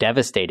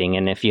devastating,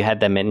 and if you had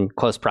them in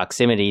close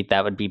proximity,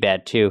 that would be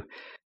bad too.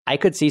 I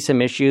could see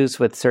some issues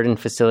with certain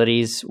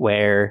facilities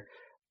where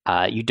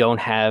you don't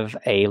have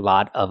a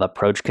lot of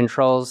approach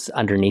controls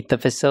underneath the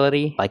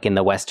facility. Like in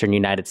the Western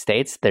United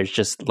States, there's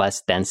just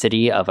less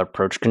density of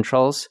approach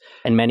controls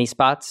in many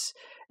spots,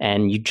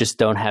 and you just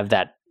don't have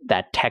that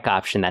that tech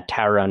option, that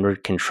tower en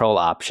route control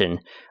option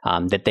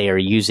that they are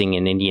using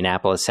in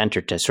Indianapolis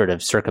Center to sort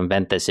of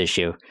circumvent this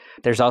issue.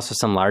 There's also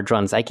some large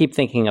ones. I keep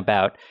thinking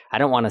about, I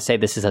don't want to say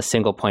this is a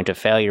single point of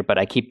failure, but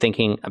I keep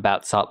thinking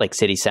about Salt Lake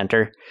City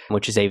Center,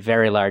 which is a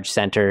very large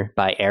center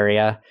by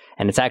area.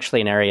 And it's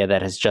actually an area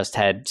that has just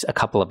had a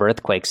couple of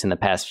earthquakes in the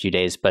past few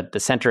days, but the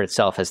center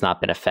itself has not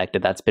been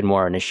affected. That's been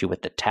more an issue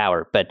with the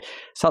tower. But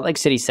Salt Lake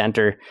City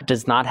Center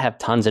does not have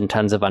tons and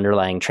tons of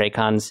underlying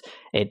TRACONs.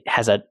 It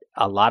has a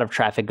lot of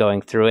traffic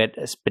going through it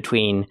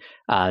between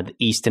the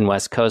East and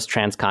West Coast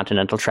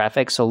transcontinental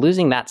traffic. So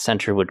losing that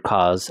center would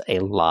cause a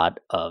lot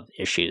of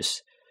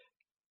issues.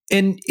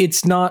 And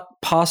it's not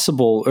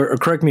possible, or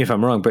correct me if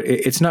I'm wrong, but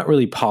it's not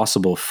really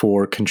possible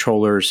for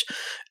controllers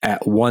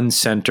at one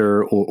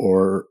center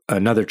or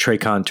another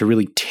TRACON to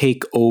really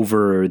take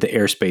over the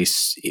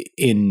airspace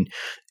in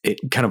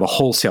kind of a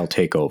wholesale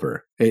takeover.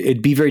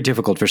 It'd be very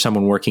difficult for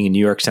someone working in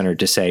New York Center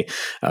to say,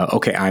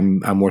 okay,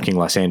 I'm working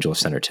Los Angeles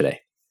Center today.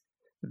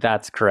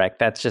 That's correct.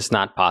 That's just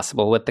not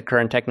possible with the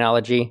current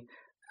technology.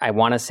 I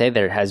want to say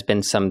there has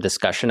been some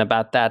discussion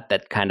about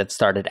that kind of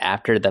started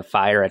after the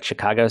fire at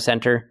Chicago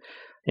Center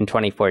in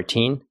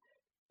 2014.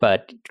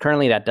 But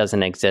currently that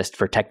doesn't exist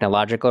for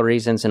technological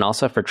reasons and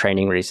also for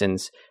training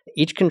reasons.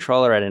 Each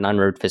controller at an en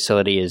route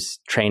facility is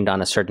trained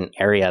on a certain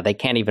area. They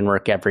can't even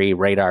work every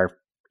radar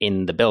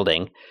in the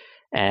building.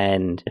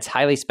 And it's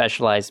highly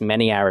specialized,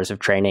 many hours of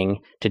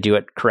training to do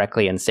it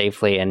correctly and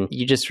safely. And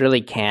you just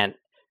really can't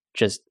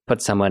just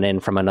put someone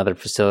in from another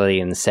facility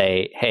and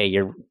say, hey,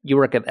 you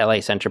work at LA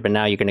Center, but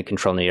now you're going to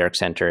control New York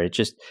Center. It's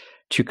just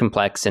too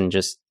complex and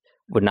just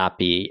would not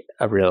be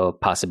a real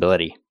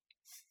possibility.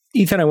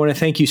 Ethan, I want to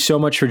thank you so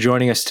much for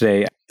joining us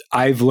today.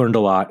 I've learned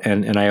a lot,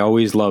 and I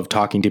always love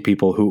talking to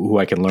people who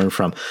I can learn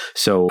from.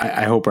 So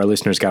I hope our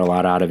listeners got a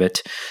lot out of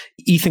it.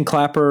 Ethan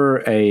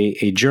Clapper,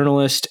 a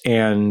journalist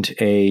and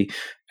a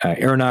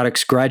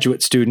aeronautics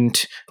graduate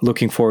student,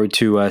 looking forward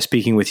to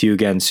speaking with you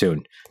again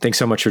soon. Thanks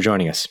so much for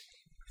joining us.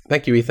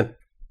 Thank you, Ethan.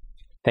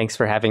 Thanks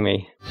for having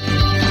me.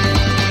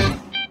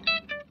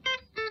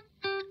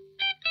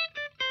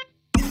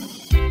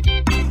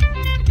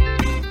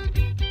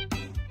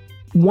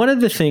 One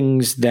of the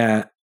things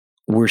that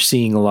we're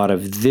seeing a lot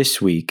of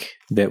this week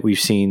that we've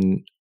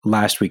seen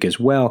last week as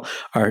well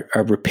are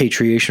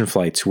repatriation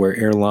flights where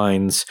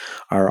airlines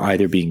are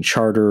either being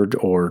chartered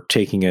or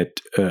taking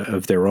it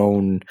of their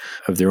own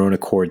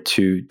accord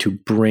to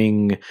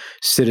bring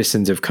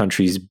citizens of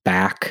countries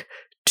back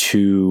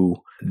to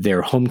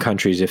their home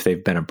countries if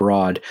they've been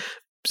abroad.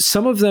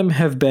 Some of them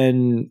have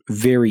been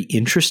very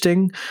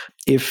interesting,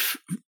 if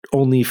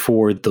only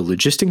for the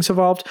logistics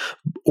involved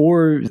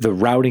or the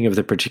routing of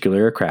the particular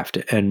aircraft.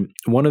 And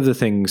one of the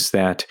things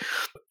that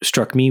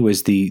struck me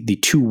was the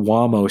two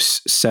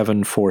WAMOS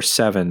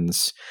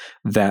 747s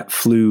that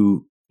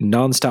flew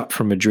nonstop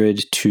from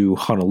Madrid to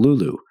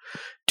Honolulu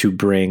to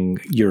bring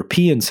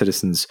European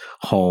citizens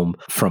home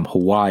from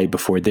Hawaii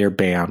before their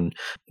ban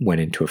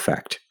went into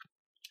effect.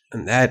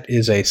 And that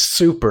is a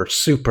super,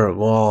 super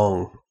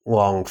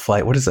long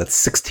flight. What is that,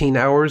 16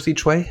 hours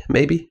each way,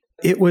 maybe?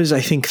 It was, I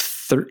think,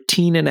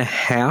 13 and a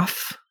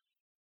half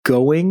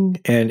going,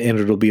 and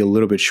it'll be a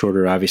little bit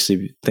shorter,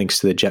 obviously, thanks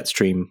to the jet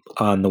stream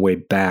on the way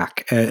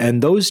back.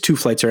 And those two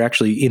flights are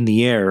actually in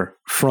the air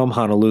from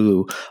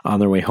Honolulu on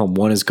their way home.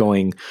 One is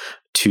going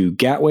to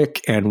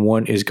Gatwick, and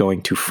one is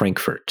going to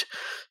Frankfurt.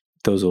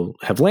 Those will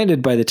have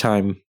landed by the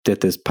time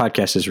that this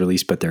podcast is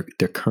released, but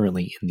they're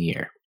currently in the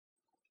air.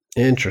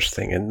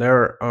 Interesting. And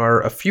there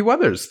are a few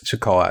others to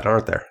call out,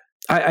 aren't there?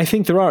 I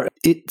think there are.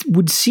 It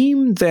would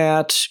seem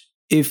that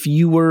if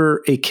you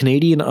were a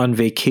Canadian on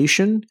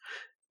vacation,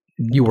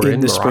 you were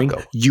in the spring,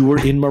 you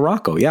were in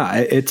Morocco. Yeah,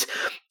 it's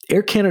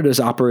Air Canada is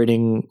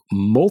operating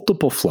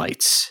multiple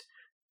flights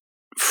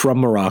from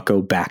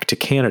Morocco back to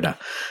Canada,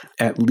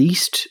 at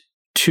least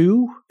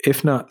 2,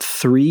 if not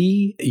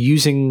 3,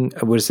 using the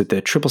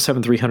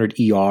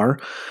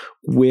 777-300ER,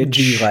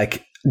 which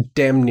like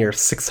damn near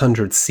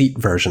 600 seat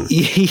version.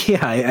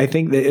 Yeah, I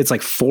think that it's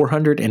like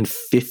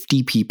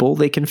 450 people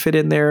they can fit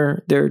in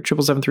their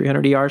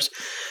 777-300ERs.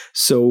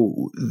 So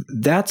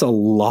that's a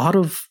lot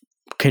of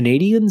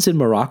Canadians in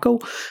Morocco.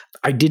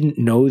 I didn't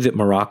know that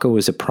Morocco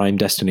was a prime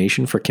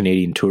destination for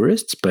Canadian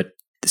tourists, but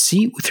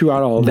see,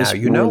 throughout all of this,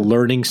 we're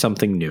learning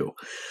something new.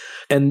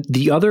 And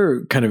the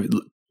other kind of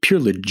pure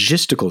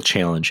logistical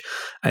challenge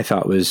I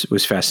thought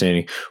was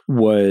fascinating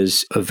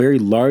was a very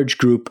large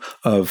group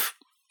of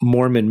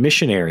Mormon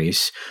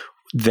missionaries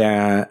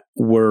that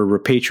were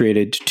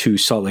repatriated to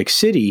Salt Lake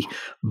City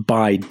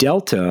by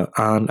Delta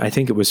on, I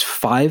think it was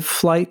 5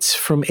 flights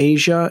from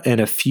Asia and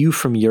a few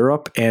from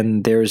Europe.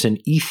 And there's an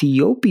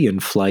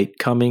Ethiopian flight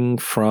coming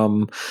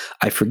from,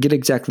 I forget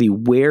exactly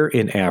where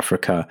in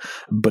Africa,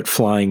 but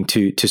flying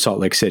to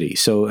Salt Lake City.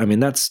 So, I mean,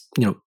 that's,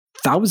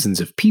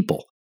 thousands of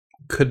people.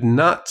 Could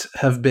not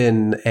have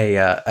been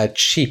a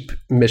cheap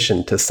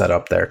mission to set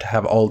up there, to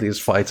have all these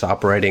flights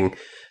operating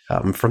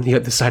from the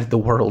other side of the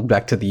world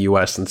back to the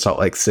U.S. and Salt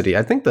Lake City.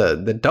 I think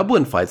the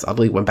Dublin flights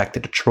oddly went back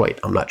to Detroit.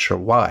 I'm not sure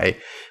why,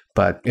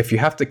 But if you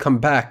have to come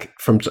back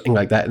from something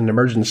like that in an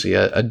emergency,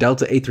 a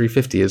Delta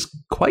A350 is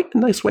quite a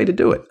nice way to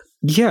do it.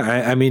 Yeah,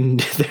 I mean,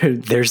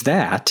 there's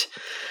that.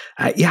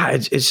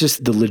 It's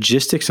just the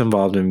logistics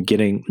involved in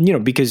getting,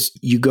 because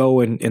you go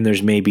and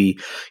there's maybe,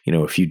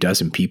 a few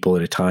dozen people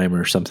at a time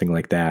or something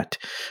like that.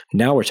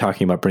 Now we're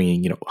talking about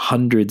bringing,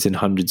 hundreds and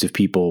hundreds of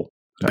people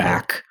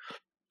back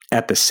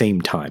at the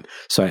same time.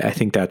 So I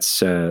think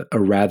that's a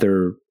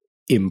rather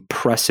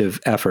impressive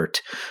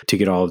effort to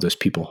get all of those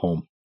people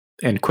home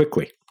and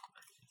quickly.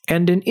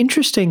 And an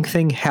interesting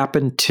thing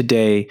happened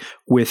today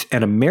with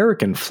an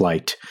American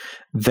flight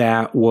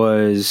that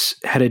was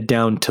headed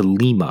down to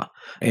Lima.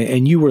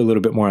 And you were a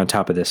little bit more on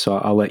top of this, so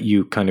I'll let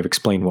you kind of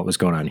explain what was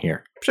going on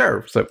here.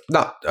 Sure. So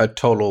not a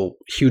total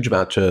huge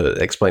amount to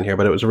explain here,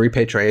 but it was a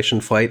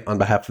repatriation flight on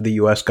behalf of the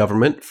U.S.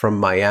 government from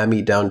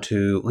Miami down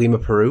to Lima,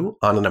 Peru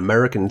on an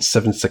American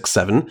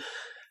 767.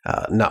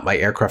 Not my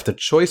aircraft of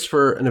choice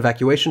for an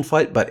evacuation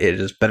flight, but it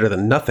is better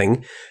than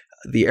nothing.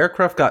 The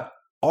aircraft got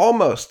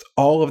almost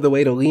all of the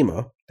way to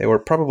Lima. They were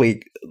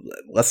probably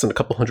less than a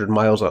couple hundred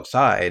miles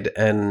outside,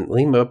 and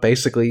Lima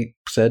basically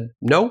said,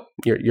 no,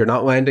 you're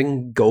not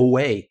landing, go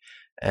away.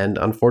 And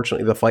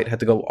unfortunately, the flight had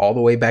to go all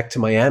the way back to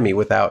Miami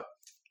without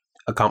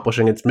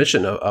accomplishing its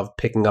mission of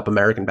picking up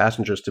American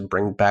passengers to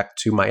bring back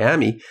to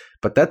Miami.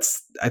 But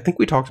I think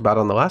we talked about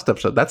on the last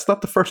episode, that's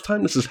not the first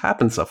time this has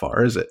happened so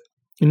far, is it?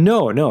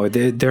 No.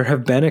 There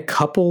have been a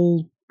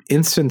couple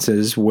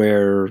instances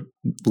where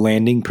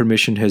landing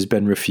permission has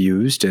been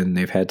refused and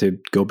they've had to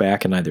go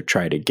back and either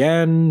try it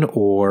again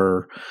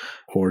or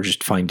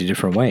just find a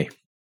different way.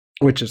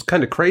 Which is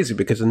kind of crazy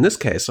because in this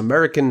case,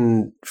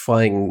 American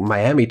flying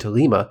Miami to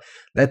Lima,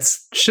 that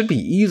should be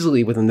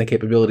easily within the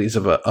capabilities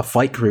of a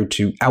flight crew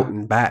to out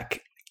and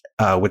back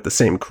with the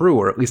same crew,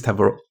 or at least have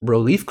a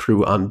relief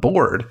crew on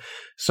board.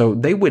 So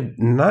they would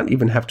not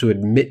even have to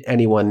admit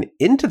anyone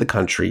into the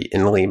country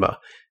in Lima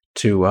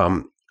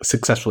to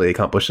successfully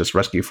accomplish this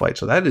rescue flight.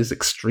 So that is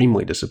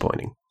extremely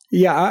disappointing.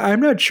 Yeah,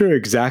 I'm not sure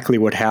exactly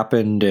what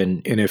happened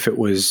and if it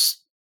was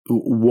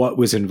what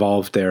was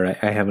involved there.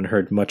 I haven't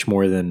heard much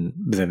more than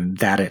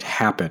that it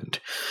happened.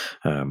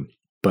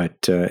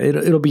 But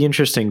it'll be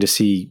interesting to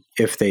see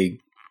if they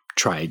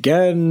try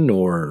again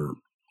or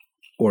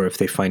if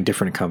they find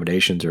different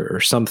accommodations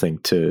or something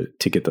to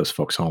get those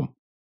folks home.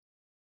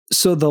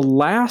 So the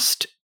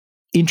last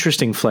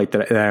interesting flight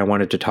that I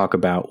wanted to talk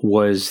about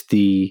was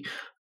the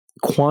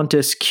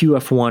Qantas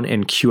QF1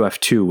 and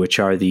QF2, which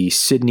are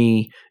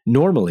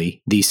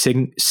normally the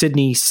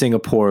Sydney,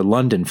 Singapore,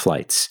 London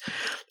flights.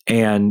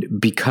 And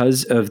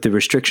because of the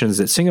restrictions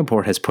that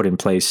Singapore has put in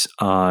place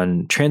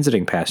on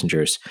transiting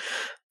passengers,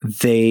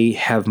 they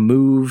have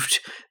moved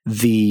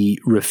the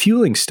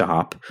refueling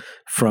stop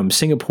from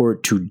Singapore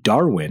to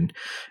Darwin.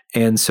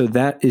 And so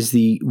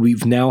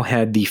we've now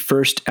had the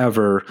first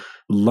ever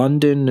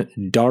London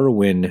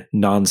Darwin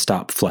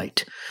nonstop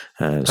flight.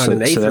 On an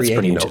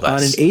A380, no less.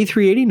 On an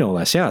A380, no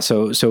less. Yeah.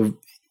 So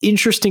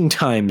interesting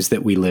times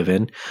that we live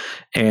in.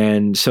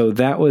 And so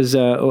that was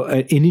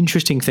an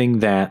interesting thing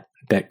that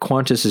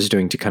Qantas is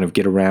doing to kind of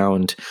get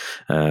around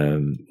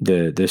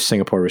the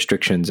Singapore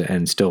restrictions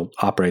and still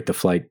operate the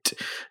flight,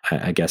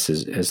 I guess,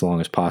 as long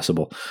as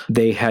possible.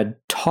 They had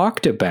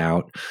talked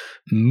about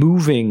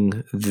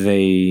moving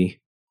the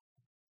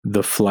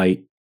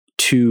flight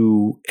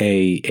to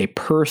a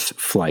Perth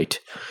flight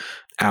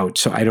out.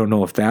 So I don't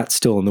know if that's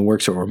still in the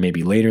works or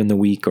maybe later in the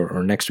week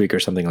or next week or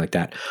something like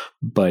that.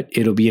 But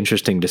it'll be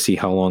interesting to see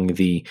how long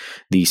the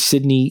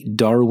Sydney,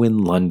 Darwin,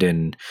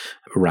 London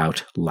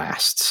route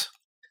lasts.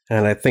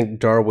 And I think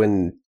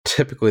Darwin,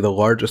 typically the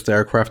largest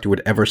aircraft you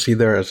would ever see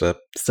there is a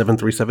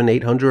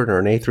 737-800 or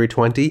an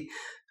A320.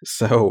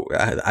 So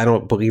I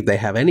don't believe they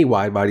have any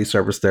wide-body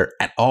service there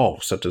at all.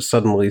 So to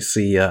suddenly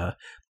see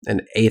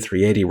an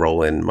A380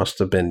 roll in must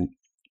have been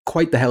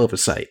quite the hell of a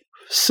sight.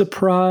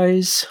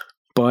 Surprise.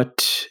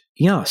 But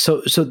yeah,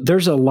 so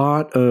there's a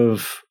lot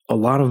of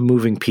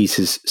moving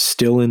pieces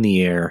still in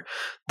the air.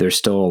 There's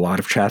still a lot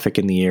of traffic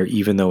in the air,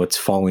 even though it's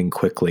falling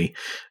quickly.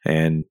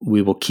 And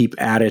we will keep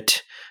at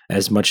it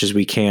as much as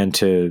we can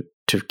to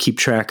keep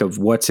track of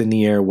what's in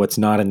the air, what's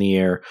not in the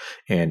air,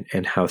 and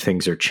how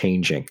things are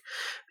changing.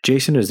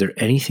 Jason, is there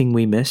anything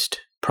we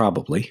missed?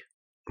 Probably.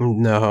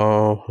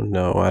 No,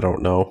 I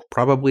don't know.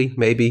 Probably,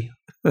 maybe.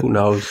 Who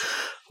knows?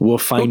 We'll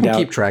find out.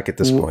 Keep track at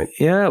this point.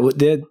 Yeah,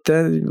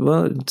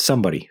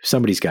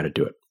 somebody's got to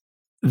do it.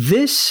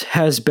 This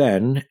has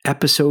been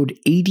episode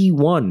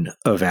 81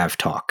 of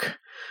AvTalk.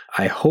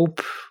 I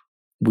hope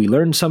we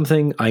learned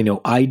something. I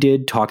know I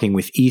did, talking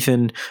with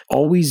Ethan.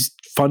 Always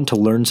fun to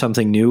learn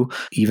something new,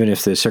 even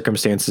if the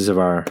circumstances of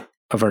our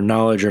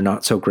knowledge are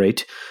not so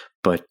great.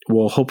 But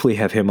we'll hopefully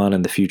have him on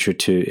in the future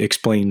to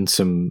explain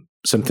some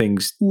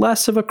things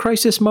less of a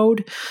crisis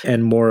mode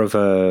and more of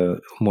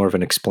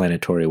an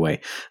explanatory way.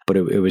 But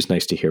it was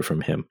nice to hear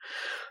from him.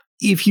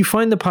 If you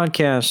find the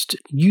podcast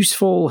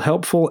useful,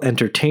 helpful,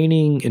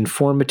 entertaining,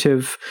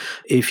 informative,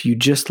 if you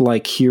just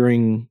like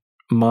hearing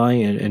my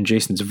and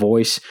Jason's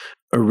voice,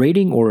 A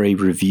rating or a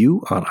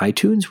review on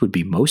iTunes would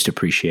be most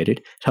appreciated.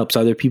 It helps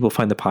other people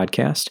find the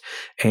podcast.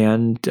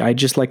 And I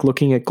just like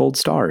looking at gold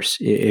stars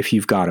if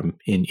you've got them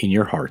in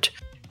your heart.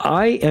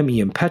 I am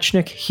Ian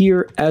Petchnik,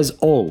 here as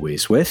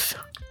always with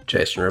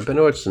Jason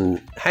Rabinowitz,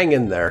 and hang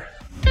in there.